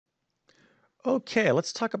Okay,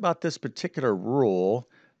 let's talk about this particular rule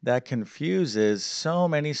that confuses so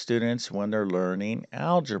many students when they're learning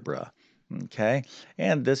algebra. Okay,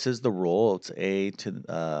 and this is the rule. It's a to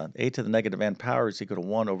the negative n power is equal to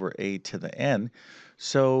 1 over a to the n.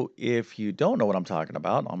 So if you don't know what I'm talking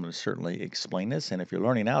about, I'm going to certainly explain this. And if you're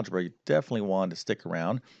learning algebra, you definitely want to stick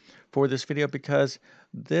around for this video because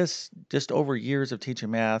this, just over years of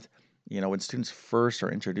teaching math, when students first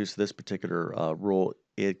are introduced to this particular rule,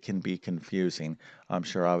 it can be confusing. I'm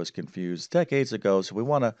sure I was confused decades ago, so we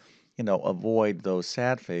want to, avoid those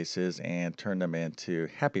sad faces and turn them into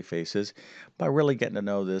happy faces by really getting to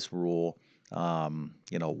know this rule,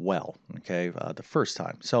 well, okay, the first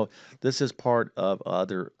time. So this is part of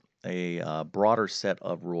a broader set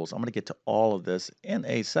of rules. I'm going to get to all of this in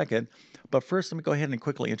a second, but first, let me go ahead and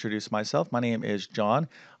quickly introduce myself. My name is John.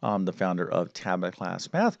 I'm the founder of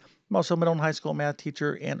TabletClass Math. I'm also a middle and high school math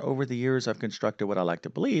teacher, and over the years, I've constructed what I like to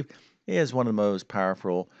believe is one of the most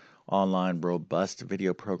powerful online robust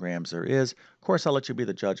video programs there is. Of course, I'll let you be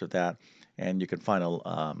the judge of that, and you can find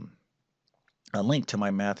a link to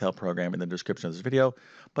my math help program in the description of this video,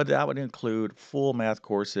 but that would include full math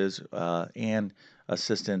courses and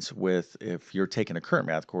assistance with if you're taking a current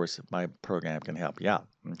math course, my program can help you out.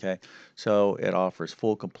 Okay, so it offers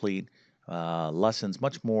full, complete lessons,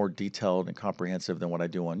 much more detailed and comprehensive than what I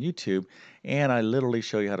do on YouTube. And I literally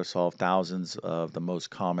show you how to solve thousands of the most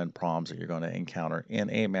common problems that you're going to encounter in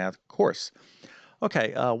a math course.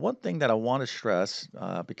 Okay, one thing that I want to stress,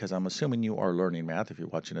 because I'm assuming you are learning math if you're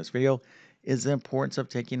watching this video, is the importance of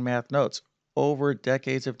taking math notes. Over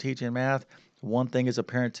decades of teaching math, one thing is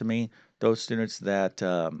apparent to me, those students that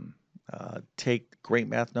take great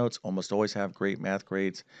math notes almost always have great math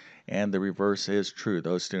grades, and the reverse is true.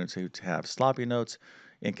 Those students who have sloppy notes,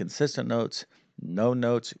 inconsistent notes, no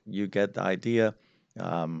notes, you get the idea,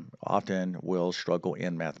 often will struggle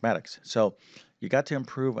in mathematics. So you got to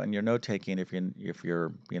improve on your note taking if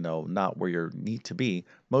you're not where you need to be.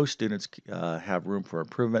 Most students have room for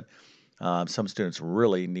improvement. Some students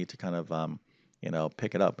really need to kind of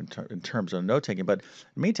pick it up in terms of note taking. But in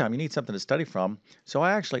the meantime, you need something to study from. So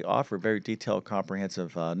I actually offer very detailed,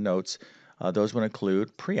 comprehensive notes. Those would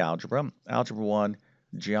include pre-algebra, algebra 1,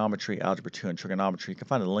 geometry, algebra 2, and trigonometry. You can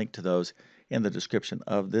find a link to those in the description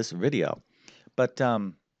of this video. But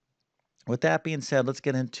with that being said, let's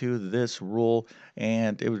get into this rule,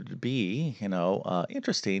 and it would be,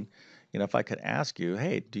 interesting, if I could ask you,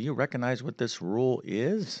 hey, do you recognize what this rule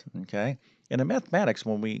is? Okay. And in mathematics,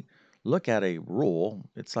 when we look at a rule,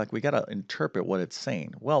 it's like we got to interpret what it's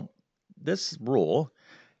saying. Well, this rule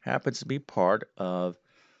happens to be part of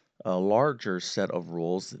a larger set of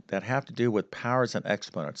rules that have to do with powers and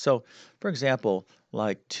exponents. So, for example,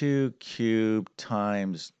 like 2 cubed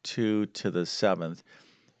times 2 to the 7th,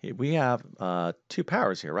 we have two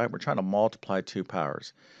powers here, right? We're trying to multiply two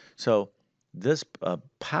powers. So this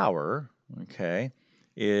power, okay,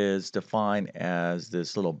 is defined as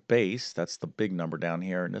this little base. That's the big number down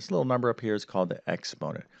here. And this little number up here is called the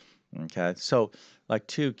exponent. Okay, so like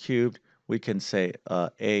 2 cubed, we can say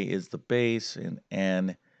a is the base and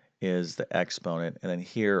n is the exponent. And then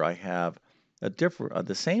here I have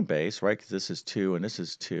the same base, right? Because this is 2 and this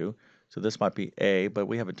is 2. So this might be a, but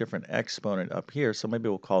we have a different exponent up here, so maybe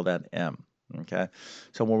we'll call that m. Okay,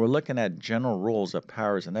 so when we're looking at general rules of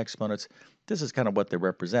powers and exponents, this is kind of what they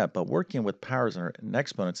represent. But working with powers and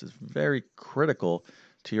exponents is very critical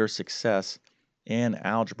to your success in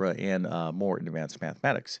algebra and more advanced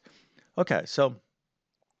mathematics. Okay, so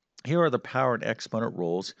here are the power and exponent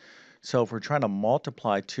rules. So if we're trying to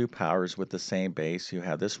multiply two powers with the same base, you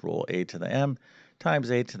have this rule, a to the m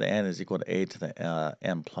times a to the n is equal to a to the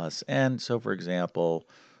m plus n. So for example,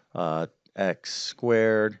 x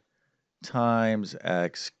squared times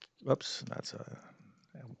x, whoops, that's a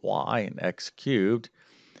y, and x cubed.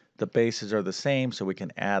 The bases are the same, so we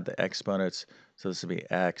can add the exponents. So this would be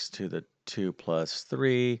x to the 2 plus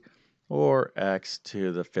 3, or x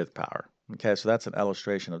to the 5th power. Okay, so that's an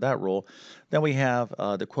illustration of that rule. Then we have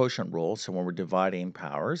the quotient rule. So when we're dividing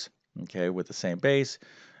powers, okay, with the same base,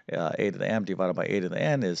 a to the m divided by a to the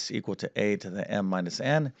n is equal to a to the m minus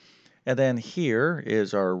n. And then here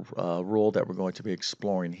is our rule that we're going to be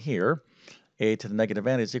exploring here. A to the negative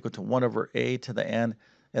n is equal to 1 over a to the n.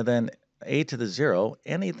 And then a to the 0,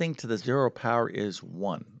 anything to the 0 power is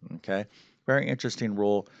 1. Okay, very interesting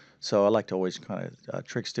rule. So I like to always kind of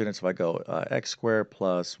trick students. If I go x squared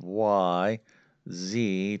plus y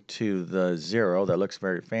z to the 0, that looks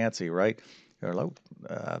very fancy, right? They're like,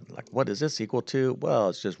 what is this equal to? Well,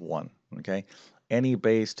 it's just 1. Okay, any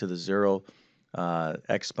base to the 0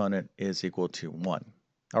 exponent is equal to 1.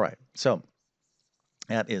 All right, so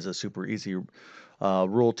that is a super easy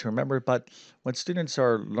rule to remember. But when students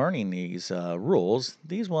are learning these rules,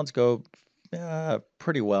 these ones go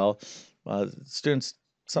pretty well. Students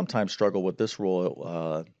sometimes struggle with this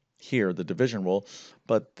rule here, the division rule,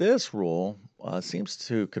 but this rule seems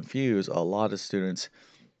to confuse a lot of students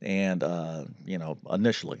and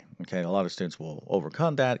initially, okay, a lot of students will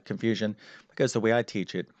overcome that confusion because the way I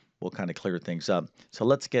teach it will kind of clear things up. So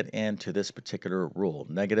let's get into this particular rule,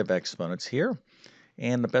 negative exponents here.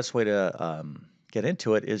 And the best way to get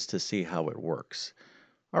into it is to see how it works.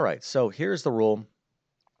 All right, so here's the rule.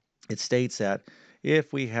 It states that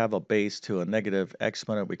if we have a base to a negative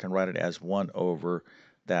exponent, we can write it as 1 over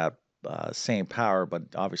that same power, but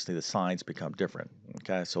obviously the signs become different.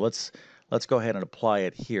 Okay, so let's go ahead and apply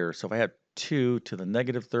it here. So if I have 2 to the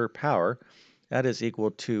negative third power, that is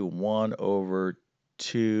equal to 1 over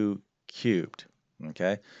 2 cubed.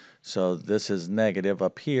 Okay, so this is negative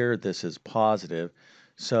up here, this is positive.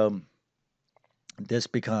 So this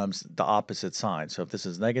becomes the opposite sign. So if this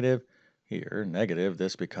is negative, here, negative,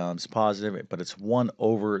 this becomes positive, but it's 1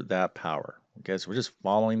 over that power. Okay, so we're just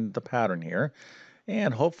following the pattern here,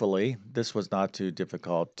 and hopefully this was not too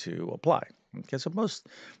difficult to apply. Okay, so for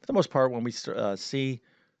the most part, when we see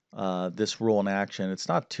this rule in action, it's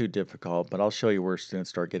not too difficult, but I'll show you where students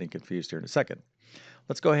start getting confused here in a second.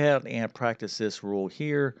 Let's go ahead and practice this rule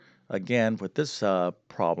here again with this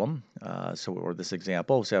problem. Or this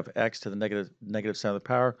example. So we have x to the negative 7th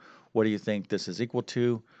power. What do you think this is equal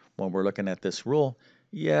to when we're looking at this rule?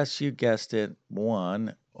 Yes, you guessed it,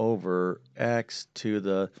 1 over x to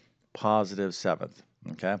the positive 7th.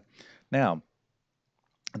 Okay. Now,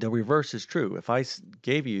 the reverse is true. If I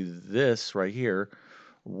gave you this right here,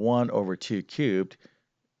 1 over 2 cubed,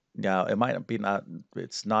 now, it might be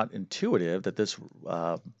it's not intuitive that this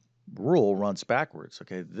rule runs backwards.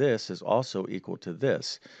 Okay, this is also equal to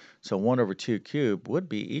this. So 1 over 2 cubed would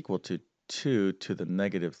be equal to 2 to the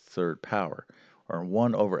negative third power. Or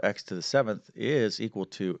 1 over x to the 7th is equal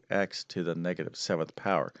to x to the negative 7th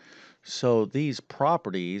power. So these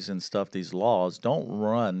properties and stuff, these laws, don't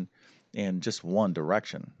run in just one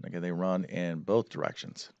direction. Okay, they run in both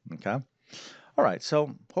directions. Okay. All right,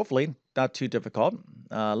 so hopefully not too difficult.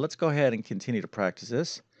 Let's go ahead and continue to practice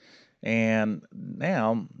this. And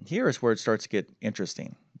now, here is where it starts to get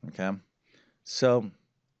interesting, okay? So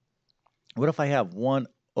what if I have 1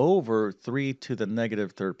 over 3 to the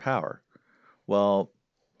negative third power? Well,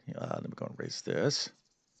 let me go and erase this.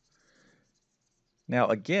 Now,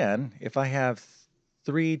 again, if I have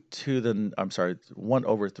 1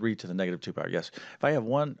 over 3 to the negative 2 power. Yes, if I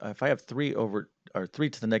have 3 to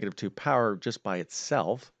the negative 2 power just by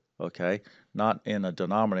itself, okay, not in a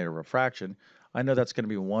denominator of a fraction, I know that's going to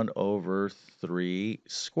be 1 over 3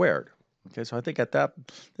 squared. Okay, so I think at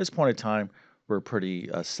this point in time, we're pretty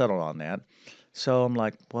settled on that. So I'm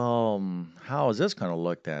like, well, how is this going to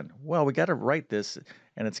look then? Well, we got to write this,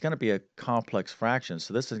 and it's going to be a complex fraction.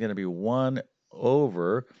 So this is going to be 1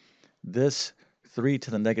 over this 3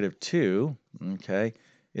 to the negative 2, okay,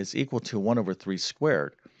 is equal to 1 over 3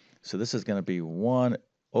 squared. So this is going to be 1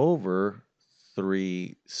 over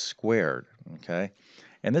 3 squared, okay?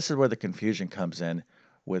 And this is where the confusion comes in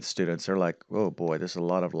with students. They're like, oh boy, there's a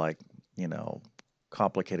lot of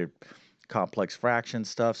complicated, complex fraction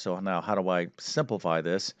stuff. So now how do I simplify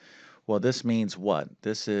this? Well, this means what?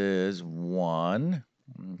 This is 1,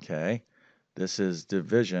 okay? This is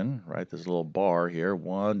division, right? This little bar here,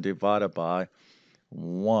 1 divided by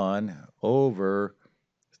 1 over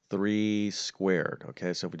 3 squared.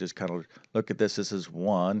 Okay, so if we just kind of look at this, this is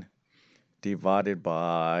 1 divided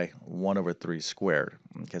by 1 over 3 squared.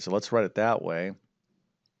 Okay, so let's write it that way.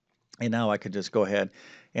 And now I could just go ahead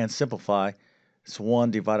and simplify. It's 1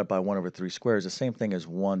 divided by 1 over 3 squared is the same thing as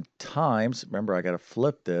 1 times, remember I got to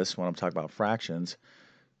flip this when I'm talking about fractions,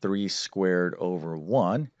 3 squared over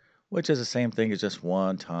 1, which is the same thing as just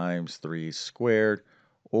 1 times 3 squared,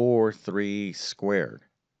 or 3 squared.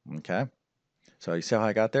 Okay? So you see how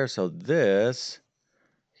I got there? So this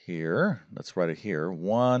here, let's write it here,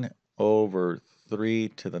 1 over 3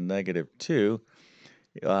 to the negative 2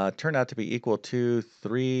 turned out to be equal to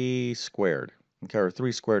 3 squared. Okay, or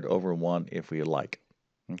 3 squared over 1 if we like.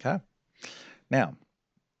 Okay? Now,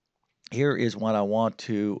 here is what I want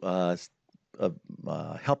to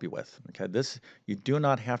help you with. Okay, you do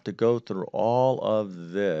not have to go through all of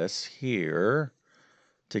this here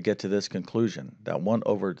to get to this conclusion, that 1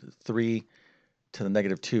 over 3 to the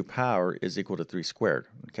negative 2 power is equal to 3 squared.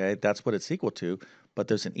 Okay, that's what it's equal to, but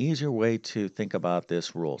there's an easier way to think about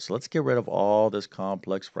this rule. So let's get rid of all this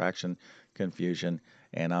complex fraction confusion,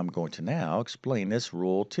 and I'm going to now explain this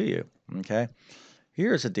rule to you. Okay,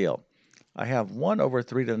 here's the deal. I have 1 over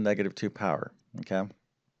 3 to the negative 2 power. Okay,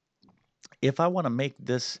 If I want to make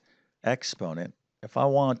this exponent, if I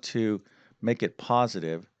want to make it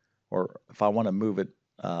positive, or if I want to move it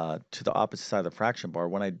to the opposite side of the fraction bar,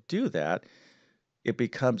 when I do that, it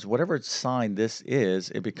becomes whatever sign this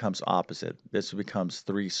is, it becomes opposite. This becomes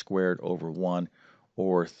 3 squared over 1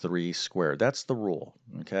 or 3 squared. That's the rule,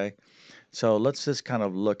 okay? So let's just kind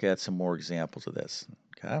of look at some more examples of this,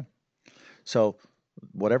 okay? So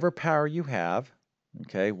whatever power you have,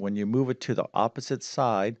 okay, when you move it to the opposite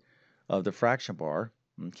side of the fraction bar,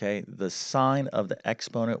 okay, the sign of the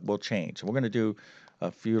exponent will change. We're going to do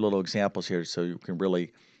a few little examples here so you can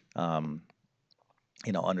really um,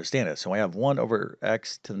 understand it. So I have 1 over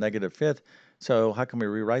x to the negative fifth. So how can we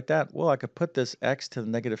rewrite that? Well, I could put this x to the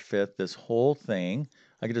negative fifth, this whole thing,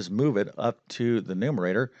 I could just move it up to the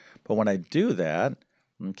numerator. But when I do that,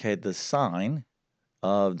 okay, the sign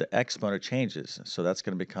of the exponent changes. So that's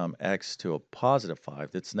going to become x to a positive 5.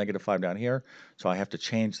 It's negative 5 down here. So I have to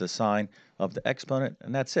change the sign of the exponent,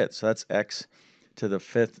 and that's it. So that's x to the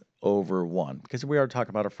fifth over 1, because we are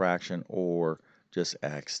talking about a fraction or just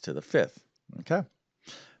x to the fifth. Okay?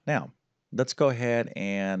 Now, let's go ahead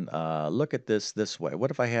and look at this way.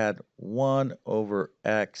 What if I had 1 over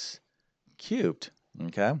x cubed?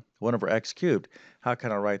 Okay, 1 over x cubed. How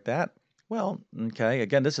can I write that? Well, okay,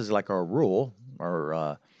 again, this is like our rule,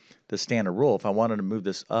 or the standard rule. If I wanted to move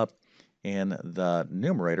this up in the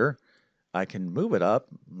numerator, I can move it up,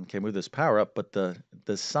 okay, move this power up, but the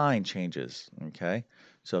sign changes, okay?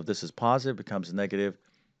 So if this is positive, it becomes negative,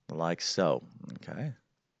 like so, okay?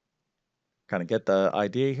 Kind of get the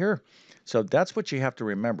idea here? So that's what you have to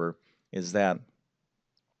remember, is that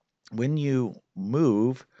when you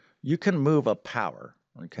move, you can move a power,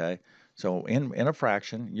 okay? So in a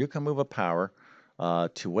fraction, you can move a power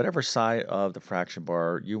to whatever side of the fraction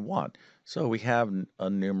bar you want. So we have a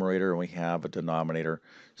numerator and we have a denominator.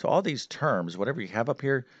 So all these terms, whatever you have up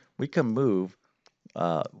here, we can move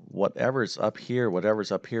whatever's up here,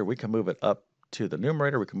 we can move it up to the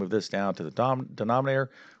numerator. We can move this down to the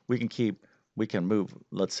denominator. We can move,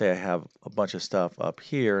 let's say I have a bunch of stuff up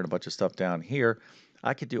here and a bunch of stuff down here.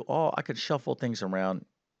 I could shuffle things around,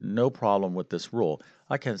 no problem with this rule.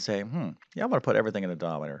 I can say, yeah, I'm going to put everything in the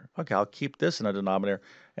denominator. Okay, I'll keep this in the denominator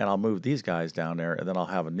and I'll move these guys down there and then I'll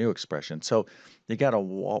have a new expression. So you got a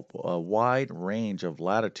wide range of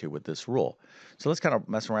latitude with this rule. So let's kind of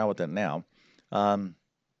mess around with it now. Um,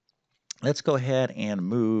 let's go ahead and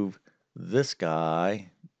move this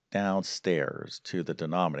guy downstairs to the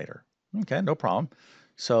denominator. Okay, no problem.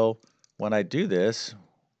 So when I do this,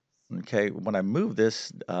 okay, when I move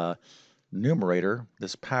this numerator,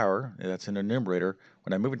 this power that's in the numerator,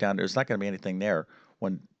 when I move it down, there's not going to be anything there.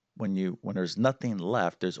 When there's nothing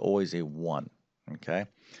left, there's always a 1. Okay.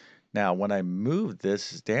 Now, when I move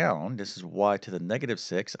this down, this is y to the negative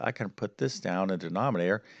 6, I can put this down in the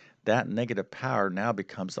denominator. That negative power now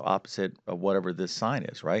becomes the opposite of whatever this sign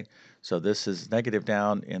is, right? So this is negative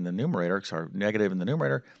down in the numerator, sorry, negative in the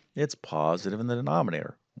numerator, it's positive in the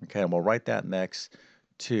denominator. Okay, and we'll write that next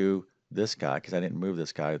to this guy, because I didn't move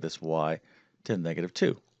this guy, this y, to negative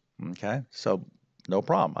 2. Okay, so no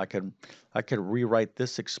problem. I could rewrite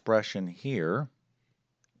this expression here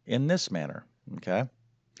in this manner, okay?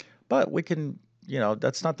 But we can,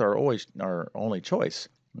 that's not our only choice.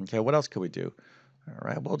 Okay, what else could we do? All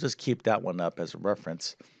right, we'll just keep that one up as a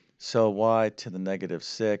reference. So y to the negative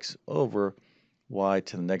 6 over y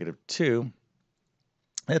to the negative 2.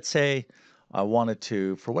 Let's say I wanted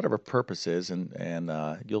to, for whatever purposes,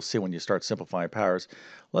 and you'll see when you start simplifying powers,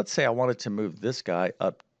 let's say I wanted to move this guy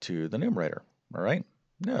up to the numerator. All right?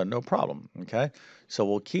 No problem. Okay, so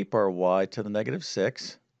we'll keep our y to the negative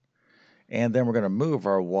 6. And then we're going to move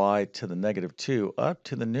our y to the negative 2 up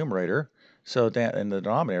to the numerator. So in the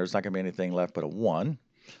denominator, there's not going to be anything left but a 1.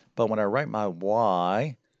 But when I write my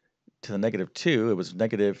y to the negative 2, it was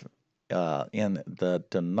negative in the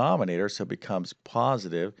denominator, so it becomes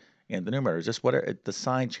positive in the numerator. Just whatever the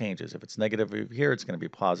sign changes. If it's negative here, it's going to be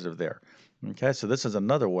positive there. Okay, so this is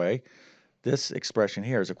another way. This expression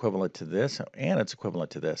here is equivalent to this, and it's equivalent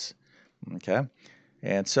to this. Okay,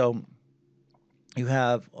 and so you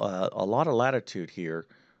have a lot of latitude here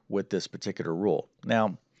with this particular rule.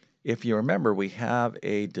 Now, if you remember, we have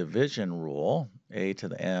a division rule. A to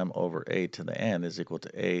the m over a to the n is equal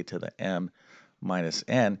to a to the m minus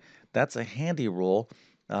n. That's a handy rule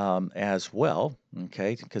as well,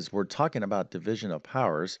 okay, because we're talking about division of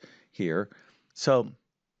powers here. So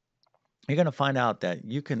you're going to find out that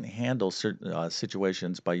you can handle certain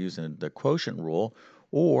situations by using the quotient rule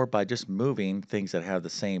or by just moving things that have the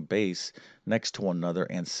same base next to one another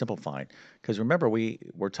and simplifying. Because remember,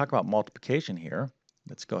 we're talking about multiplication here.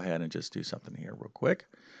 Let's go ahead and just do something here real quick.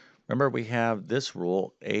 Remember, we have this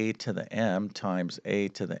rule, a to the m times a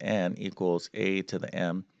to the n equals a to the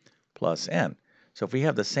m plus n. So if we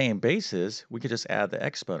have the same bases, we could just add the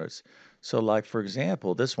exponents. So like, for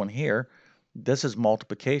example, this one here, this is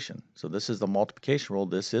multiplication. So this is the multiplication rule.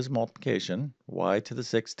 This is multiplication. Y to the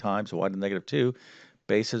 6 times y to the negative 2.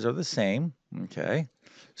 Bases are the same, okay?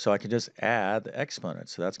 So I can just add the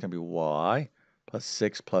exponents. So that's going to be y plus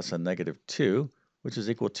 6 plus a negative 2, which is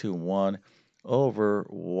equal to 1 over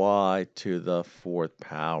y to the 4th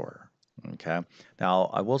power, okay?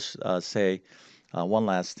 Now, I will say one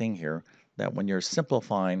last thing here, that when you're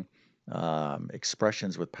simplifying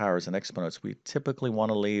expressions with powers and exponents, we typically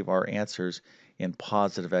want to leave our answers in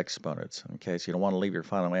positive exponents, okay? So you don't want to leave your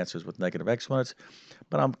final answers with negative exponents,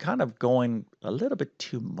 but I'm kind of going a little bit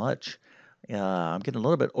too much. I'm getting a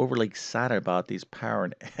little bit overly excited about these power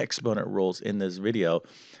and exponent rules in this video,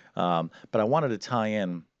 but I wanted to tie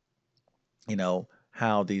in,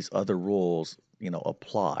 how these other rules,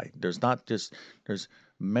 apply. There's not just, there's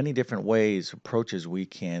many different ways, approaches we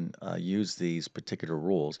can use these particular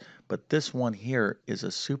rules, but this one here is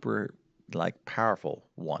a super, like, powerful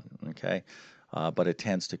one, okay? But it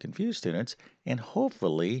tends to confuse students, and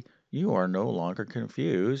hopefully you are no longer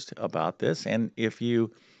confused about this. And if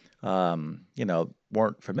you,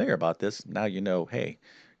 weren't familiar about this, now you know, hey,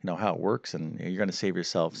 you know how it works, and you're going to save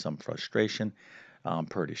yourself some frustration, I'm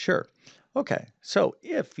pretty sure. Okay, so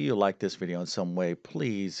if you like this video in some way,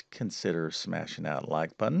 please consider smashing that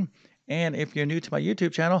like button. And if you're new to my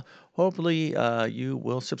YouTube channel, hopefully you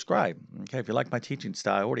will subscribe. Okay, if you like my teaching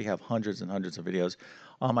style, I already have hundreds and hundreds of videos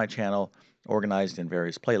on my channel organized in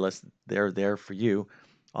various playlists. They're there for you.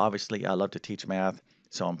 Obviously, I love to teach math,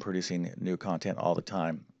 so I'm producing new content all the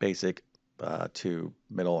time, basic to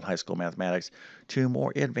middle and high school mathematics to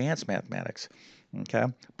more advanced mathematics. Okay,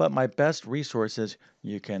 but my best resources,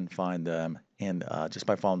 you can find them in just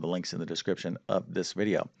by following the links in the description of this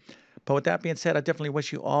video. But with that being said, I definitely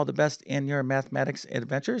wish you all the best in your mathematics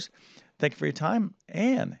adventures. Thank you for your time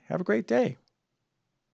and have a great day.